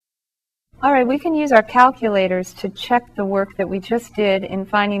All right, we can use our calculators to check the work that we just did in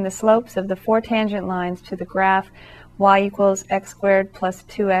finding the slopes of the four tangent lines to the graph y equals x squared plus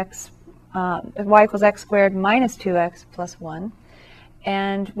 2x, y equals x squared minus 2x plus 1.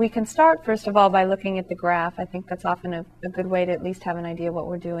 And we can start, first of all, by looking at the graph. I think that's often a good way to at least have an idea what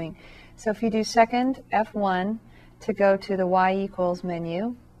we're doing. So if you do second F1 to go to the y equals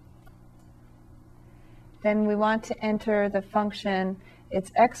menu, then we want to enter the function,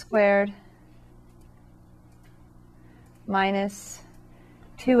 it's x squared minus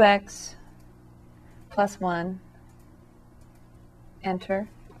 2x plus 1, enter.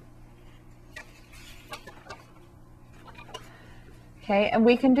 Okay, and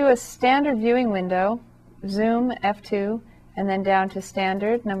we can do a standard viewing window, zoom F2, and then down to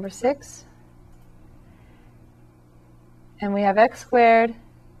standard, number 6. And we have x squared,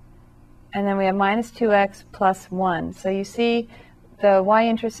 and then we have minus 2x plus 1. So you see the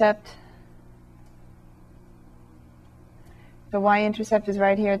y-intercept. The y-intercept is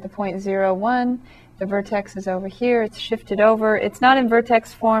right here at the point 0, 1. The vertex is over here. It's shifted over. It's not in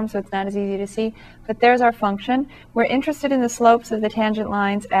vertex form, so it's not as easy to see. But there's our function. We're interested in the slopes of the tangent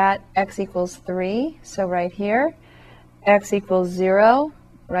lines at x equals 3, so right here. X equals 0,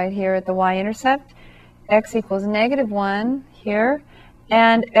 right here at the y-intercept. X equals negative 1 here.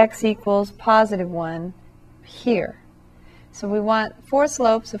 And x equals positive 1 here. So we want four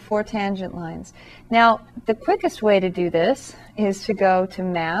slopes of four tangent lines. Now, the quickest way to do this is to go to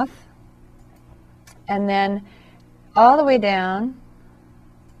Math, and then all the way down,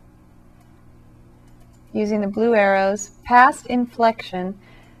 using the blue arrows, past inflection,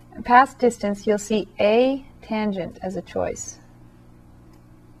 past distance, you'll see A tangent as a choice.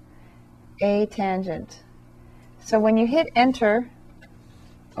 A tangent. So when you hit enter,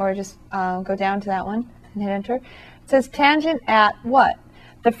 or just go down to that one and hit enter, it says tangent at what?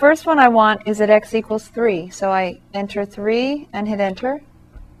 The first one I want is at x equals 3. So I enter 3 and hit enter.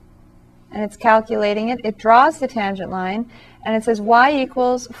 And it's calculating it. It draws the tangent line. And it says y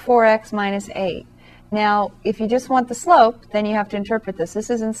equals 4x minus 8. Now, if you just want the slope, then you have to interpret this. This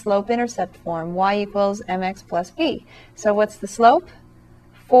is in slope-intercept form. Y equals mx plus b. So what's the slope?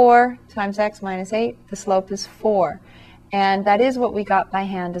 4 times x minus 8. The slope is 4. And that is what we got by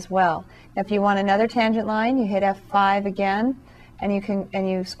hand as well. If you want another tangent line, you hit F5 again, and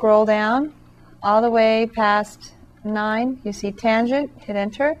you scroll down all the way past 9. You see tangent, hit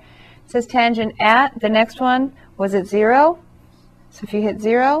enter. It says tangent at, the next one was at 0. So if you hit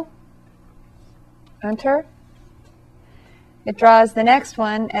 0, enter, it draws the next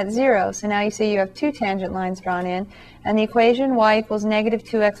one at 0. So now you see you have two tangent lines drawn in. And the equation, y equals negative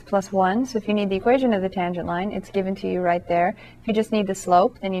 2x plus 1. So if you need the equation of the tangent line, it's given to you right there. If you just need the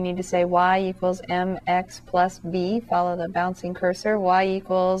slope, then you need to say y equals mx plus b. Follow the bouncing cursor. Y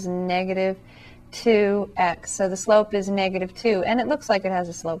equals negative 2x. So the slope is negative 2. And it looks like it has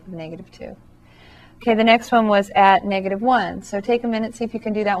a slope of negative 2. Okay, the next one was at negative 1. So take a minute, see if you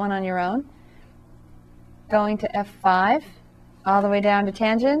can do that one on your own. Going to F5. All the way down to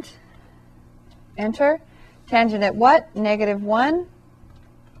tangent, enter. Tangent at what? Negative 1,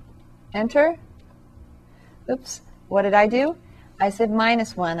 enter. Oops, what did I do? I said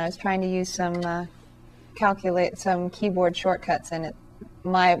minus 1. I was trying to use some keyboard shortcuts, and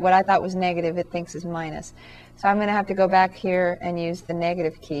what I thought was negative, it thinks is minus. So I'm going to have to go back here and use the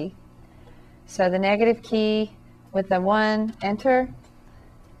negative key. So the negative key with the 1, enter.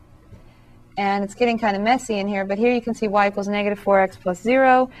 And it's getting kind of messy in here, but here you can see y equals negative 4x plus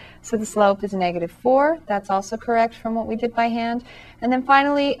 0, so the slope is negative 4. That's also correct from what we did by hand. And then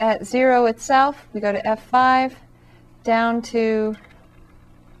finally, at 0 itself, we go to F5, down to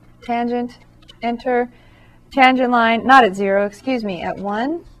tangent, enter, tangent line, not at 0, excuse me, at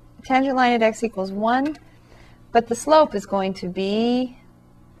 1, tangent line at x equals 1, but the slope is going to be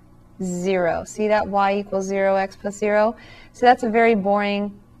 0. See that y equals 0x plus 0? So that's a very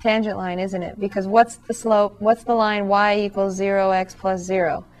boring tangent line, isn't it? Because what's the slope? What's the line y equals 0x plus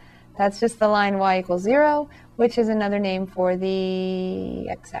 0? That's just the line y equals 0, which is another name for the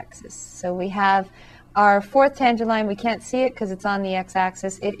x-axis. So we have our fourth tangent line. We can't see it because it's on the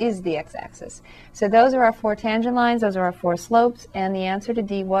x-axis. It is the x-axis. So those are our four tangent lines. Those are our four slopes. And the answer to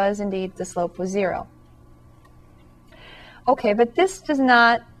D was, indeed, the slope was 0. Okay, but this does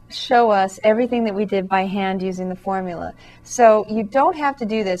not show us everything that we did by hand using the formula. So you don't have to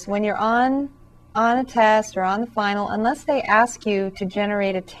do this when you're on a test or on the final, unless they ask you to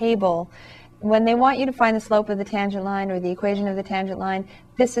generate a table. When they want you to find the slope of the tangent line or the equation of the tangent line,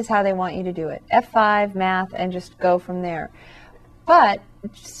 this is how they want you to do it. F5, math, and just go from there. But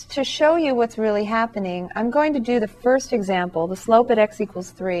just to show you what's really happening, I'm going to do the first example, the slope at x equals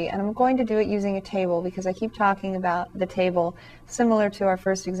 3, and I'm going to do it using a table because I keep talking about the table similar to our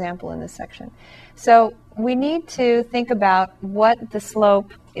first example in this section. So we need to think about what the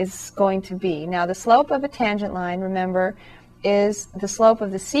slope is going to be. Now the slope of a tangent line, remember, is the slope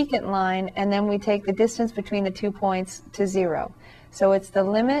of the secant line, and then we take the distance between the 2 points to 0. So it's the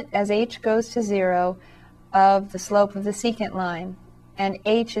limit as h goes to 0 of the slope of the secant line, and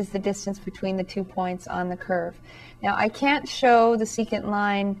h is the distance between the 2 points on the curve. Now I can't show the secant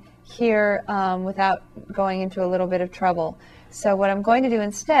line here without going into a little bit of trouble. So what I'm going to do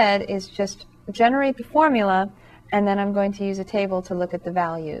instead is just generate the formula, and then I'm going to use a table to look at the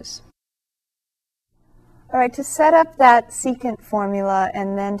values. All right, to set up that secant formula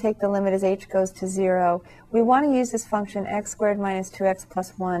and then take the limit as h goes to 0, we want to use this function x squared minus 2x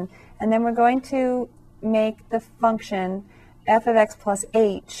plus 1, and then we're going to make the function f of x plus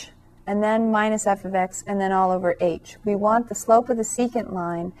h, and then minus f of x, and then all over h. We want the slope of the secant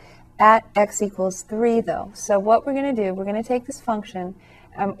line at x equals 3, though. So what we're going to do, we're going to take this function,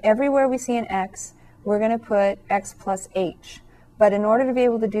 everywhere we see an x, we're going to put x plus h. But in order to be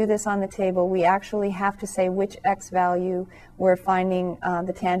able to do this on the table, we actually have to say which x value we're finding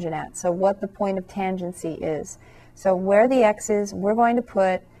the tangent at, so what the point of tangency is. So where the x is, we're going to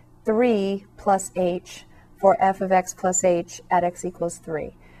put 3 plus h for f of x plus h at x equals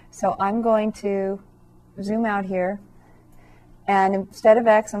 3. So I'm going to zoom out here, and instead of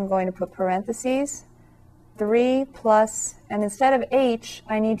x, I'm going to put parentheses, 3 plus, and instead of h,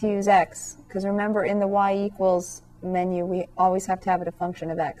 I need to use x, because remember in the y equals menu, we always have to have it a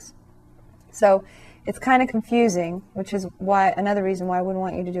function of x. So it's kind of confusing, which is why another reason why I wouldn't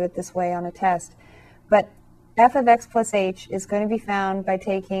want you to do it this way on a test. But f of x plus h is going to be found by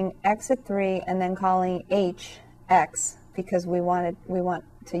taking x at 3 and then calling h x, because we want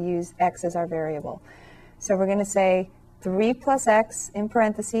to use x as our variable. So we're going to say 3 plus x in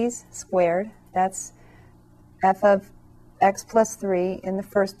parentheses squared. That's f of x plus 3 in the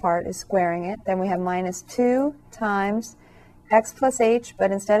first part is squaring it. Then we have minus 2 times x plus h,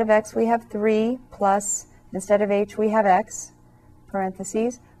 but instead of x we have 3 plus, instead of h we have x,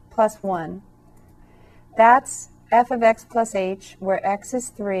 parentheses, plus 1. That's f of x plus h, where x is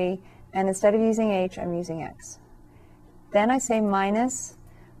 3, and instead of using h, I'm using x. Then I say minus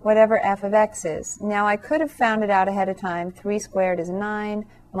whatever f of x is. Now I could have found it out ahead of time. 3 squared is 9,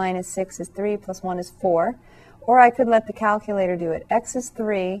 minus 6 is 3, plus 1 is 4. Or I could let the calculator do it. X is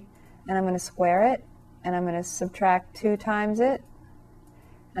 3, and I'm going to square it, and I'm going to subtract 2 times it,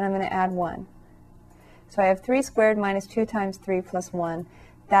 and I'm going to add 1. So I have 3 squared minus 2 times 3 plus 1.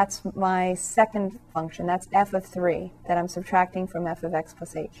 That's my second function. That's f of 3 that I'm subtracting from f of x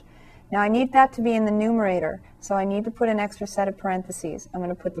plus h. Now I need that to be in the numerator, so I need to put an extra set of parentheses. I'm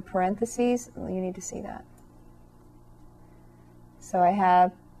going to put the parentheses, you need to see that. So I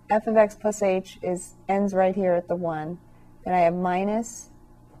have f of x plus h ends right here at the 1. Then I have minus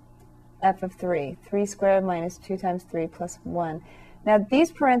f of 3. 3 squared minus 2 times 3 plus 1. Now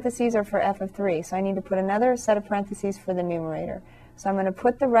these parentheses are for f of 3, so I need to put another set of parentheses for the numerator. So I'm going to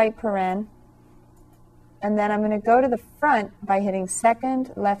put the right paren, and then I'm going to go to the front by hitting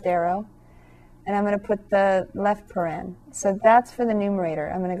second left arrow, and I'm going to put the left paren. So that's for the numerator.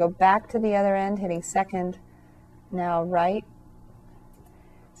 I'm going to go back to the other end, hitting second, now right.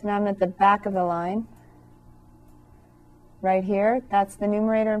 So now I'm at the back of the line, right here. That's the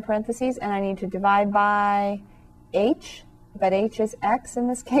numerator in parentheses, and I need to divide by h, but h is x in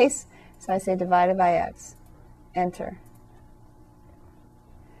this case, so I say divided by x. Enter.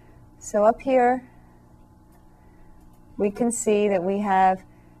 So up here, we can see that we have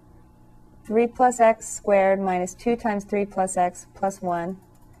 3 plus x squared minus 2 times 3 plus x plus 1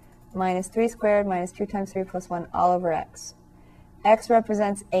 minus 3 squared minus 2 times 3 plus 1 all over x. X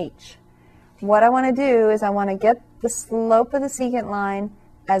represents h. What I want to do is I want to get the slope of the secant line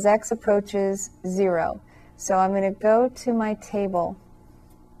as x approaches 0. So I'm going to go to my table,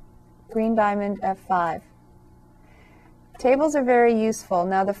 green diamond F5. Tables are very useful.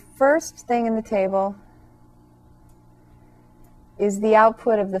 Now the first thing in the table is the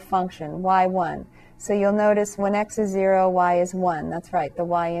output of the function, y1. So you'll notice when x is 0, y is 1. That's right, the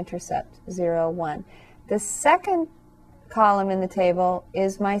y-intercept, 0, 1. The second column in the table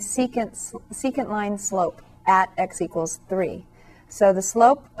is my secant line slope at x equals 3. So the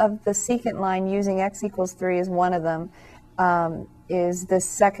slope of the secant line using x equals 3 is one of them, is the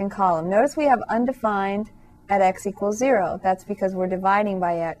second column. Notice we have undefined at x equals 0. That's because we're dividing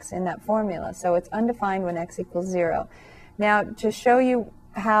by x in that formula. So it's undefined when x equals 0. Now, to show you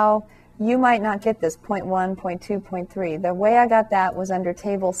how you might not get this 0.1, 0.2, 0.3. The way I got that was under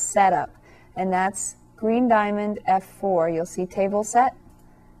table setup, and that's green diamond F4. You'll see table set.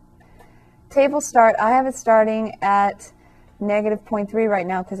 Table start, I have it starting at negative 0.3 right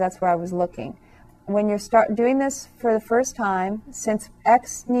now because that's where I was looking. When you start doing this for the first time, since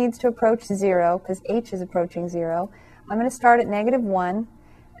x needs to approach 0 because h is approaching 0, I'm going to start at negative 1,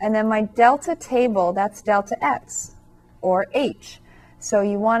 and then my delta table, that's delta x, or h. So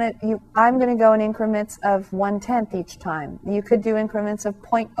you want it, I'm going to go in increments of 1/10 each time. You could do increments of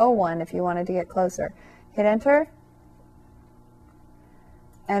 0.01 if you wanted to get closer. Hit enter.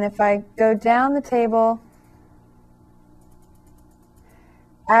 And if I go down the table,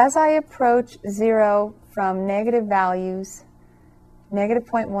 as I approach 0 from negative values, negative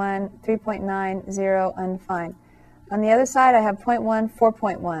 0.1, 3.9, 0, undefined. On the other side, I have 0.1,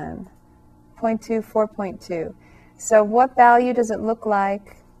 4.1, 0.2, 4.2. So what value does it look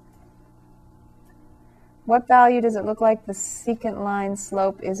like? What value does it look like the secant line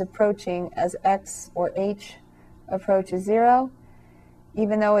slope is approaching as x or h approaches 0?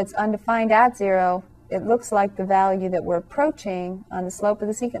 Even though it's undefined at 0, it looks like the value that we're approaching on the slope of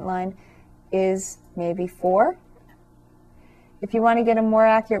the secant line is maybe 4. If you want to get a more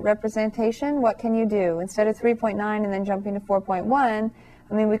accurate representation, what can you do? Instead of 3.9 and then jumping to 4.1,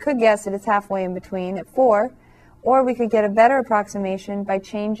 I mean, we could guess that it's halfway in between at 4, or we could get a better approximation by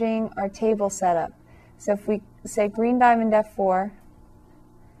changing our table setup. So if we say green diamond F4,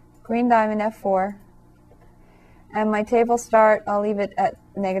 green diamond F4, and my table start, I'll leave it at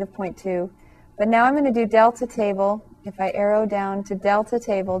negative 0.2. But now I'm going to do delta table. If I arrow down to delta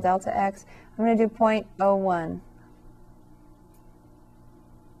table, delta x, I'm going to do 0.01.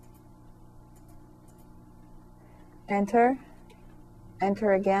 Enter.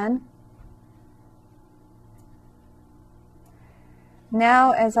 Enter again.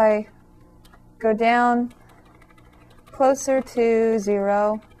 Now as I go down closer to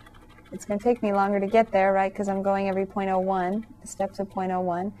 0, it's going to take me longer to get there, right, because I'm going every 0.01, the steps of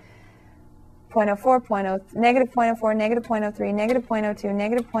 0.01, 0.04, negative 0.04, negative 0.03, negative 0.02,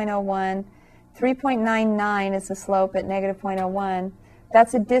 negative 0.01, 3.99 is the slope at negative 0.01.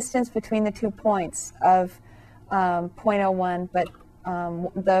 That's the distance between the 2 points of 0.01, but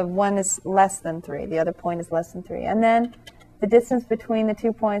the one is less than 3. The other point is less than 3. And then the distance between the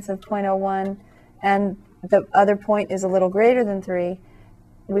 2 points of 0.01 and the other point is a little greater than 3.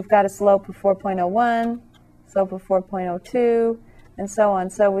 We've got a slope of 4.01, slope of 4.02, and so on.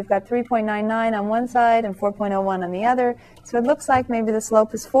 So we've got 3.99 on one side and 4.01 on the other. So it looks like maybe the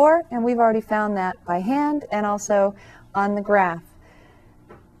slope is 4, and we've already found that by hand and also on the graph.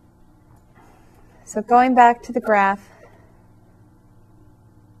 So going back to the graph,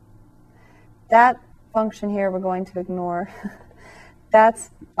 that function here we're going to ignore. That's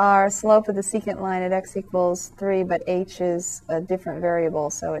our slope of the secant line at x equals 3, but h is a different variable,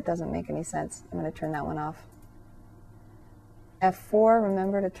 so it doesn't make any sense. I'm going to turn that one off. F4,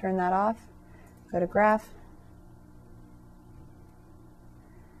 remember to turn that off. Go to graph.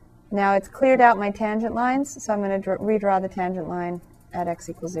 Now it's cleared out my tangent lines, so I'm going to redraw the tangent line at x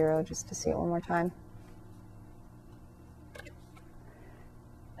equals 0 just to see it one more time.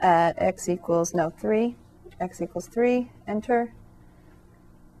 At x equals, 3, x equals 3, enter.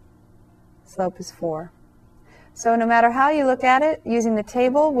 Slope is 4. So no matter how you look at it, using the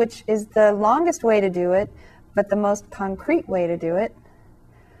table, which is the longest way to do it, but the most concrete way to do it,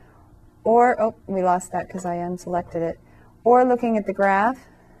 or, oh, we lost that because I unselected it, or looking at the graph,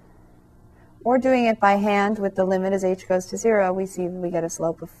 or doing it by hand with the limit as h goes to 0, we see we get a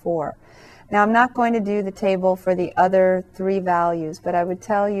slope of 4. Now I'm not going to do the table for the other 3 values, but I would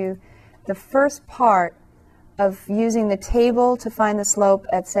tell you the first part of using the table to find the slope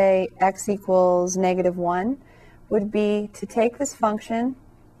at, say, x equals negative 1 would be to take this function,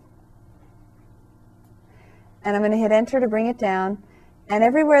 and I'm going to hit enter to bring it down, and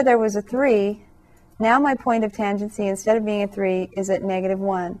everywhere there was a 3, now my point of tangency, instead of being at 3, is at negative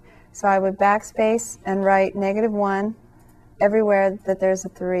 1. So I would backspace and write negative 1 everywhere that there's a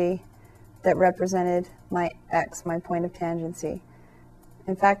 3 that represented my x, my point of tangency.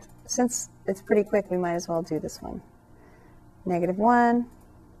 In fact, since it's pretty quick, we might as well do this one. Negative 1.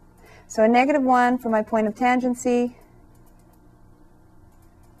 So a negative 1 for my point of tangency.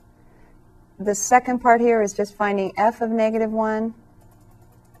 The second part here is just finding f of negative 1.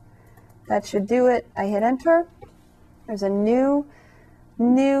 That should do it. I hit enter. There's a new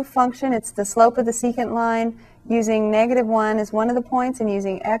function. It's the slope of the secant line using negative 1 as one of the points and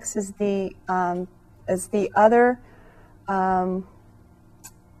using x as the other,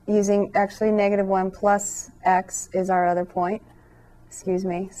 using actually negative 1 plus x is our other point. Excuse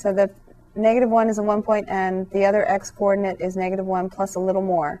me. So -1 is a 1 point, and the other x coordinate is -1 plus a little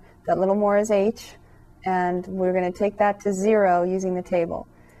more. That little more is h, and we're going to take that to 0 using the table.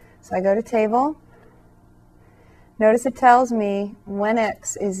 So I go to table. Notice it tells me when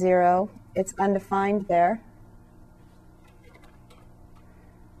x is 0, it's undefined there.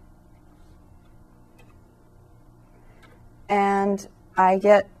 And I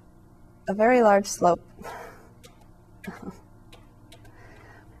get a very large slope.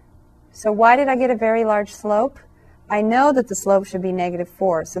 So why did I get a very large slope? I know that the slope should be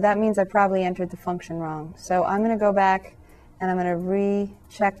 -4, so that means I probably entered the function wrong. So I'm going to go back and I'm going to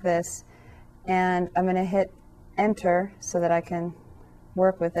recheck this, and I'm going to hit enter so that I can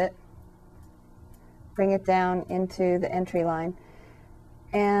work with it, bring it down into the entry line.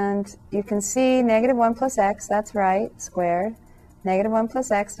 And you can see -1 plus x, that's right, squared, -1 plus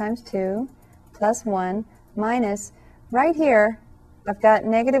x times 2 plus 1 minus, right here, I've got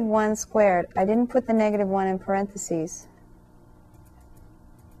 -1 squared. I didn't put the -1 in parentheses.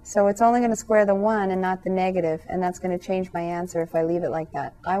 So it's only going to square the 1 and not the negative, and that's going to change my answer if I leave it like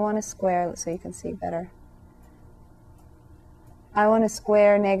that. I want to square, so you can see better. I want to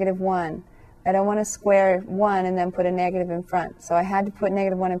square -1. I don't want to square 1 and then put a negative in front. So I had to put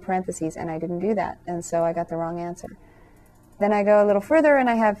 -1 in parentheses, and I didn't do that, and so I got the wrong answer. Then I go a little further, and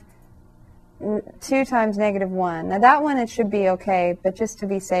I have 2 times -1. Now that one, it should be okay, but just to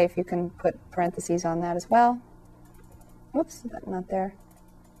be safe, you can put parentheses on that as well. Whoops, that's not there.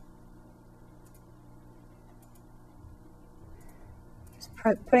 Just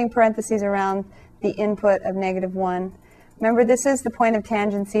putting parentheses around the input of -1. Remember, this is the point of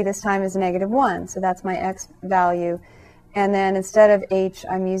tangency. This time is -1, so that's my x value. And then instead of h,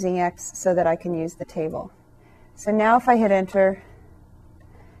 I'm using x so that I can use the table. So now if I hit enter,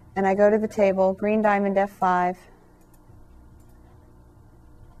 and I go to the table, green diamond F5,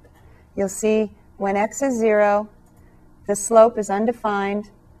 you'll see when x is 0, the slope is undefined,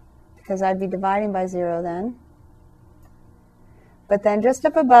 because I'd be dividing by 0 then. But then just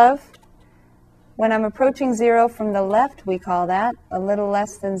up above, when I'm approaching 0 from the left, we call that a little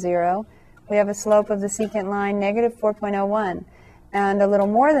less than 0, we have a slope of the secant line -4.01. And a little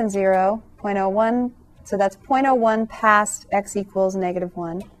more than 0, 0.01, so that's 0.01 past x equals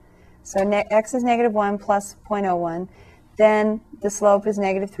 -1. So x is -1 plus 0.01. Then the slope is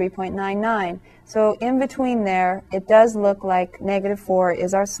 -3.99. So in between there, it does look like -4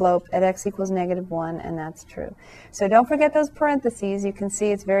 is our slope at x equals -1, and that's true. So don't forget those parentheses. You can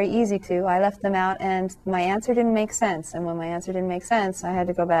see it's very easy to. I left them out, and my answer didn't make sense. And when my answer didn't make sense, I had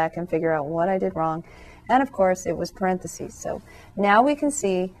to go back and figure out what I did wrong. And of course, it was parentheses. So now we can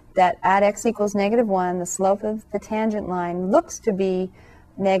see that at x equals -1, the slope of the tangent line looks to be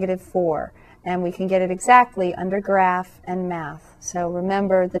 -4. And we can get it exactly under graph and math. So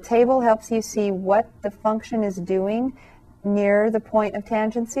remember, the table helps you see what the function is doing near the point of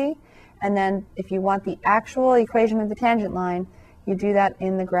tangency. And then if you want the actual equation of the tangent line, you do that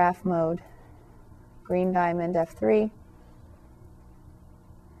in the graph mode. Green diamond F3.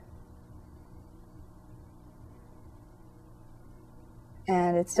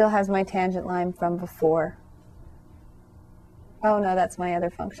 And it still has my tangent line from before. Oh no, that's my other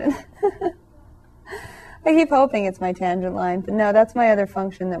function. I keep hoping it's my tangent line, but no, that's my other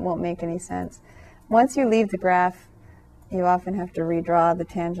function that won't make any sense. Once you leave the graph, you often have to redraw the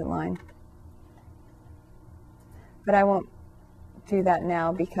tangent line. But I won't do that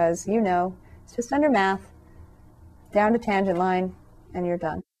now because, you know, it's just under math, down to tangent line, and you're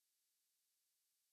done.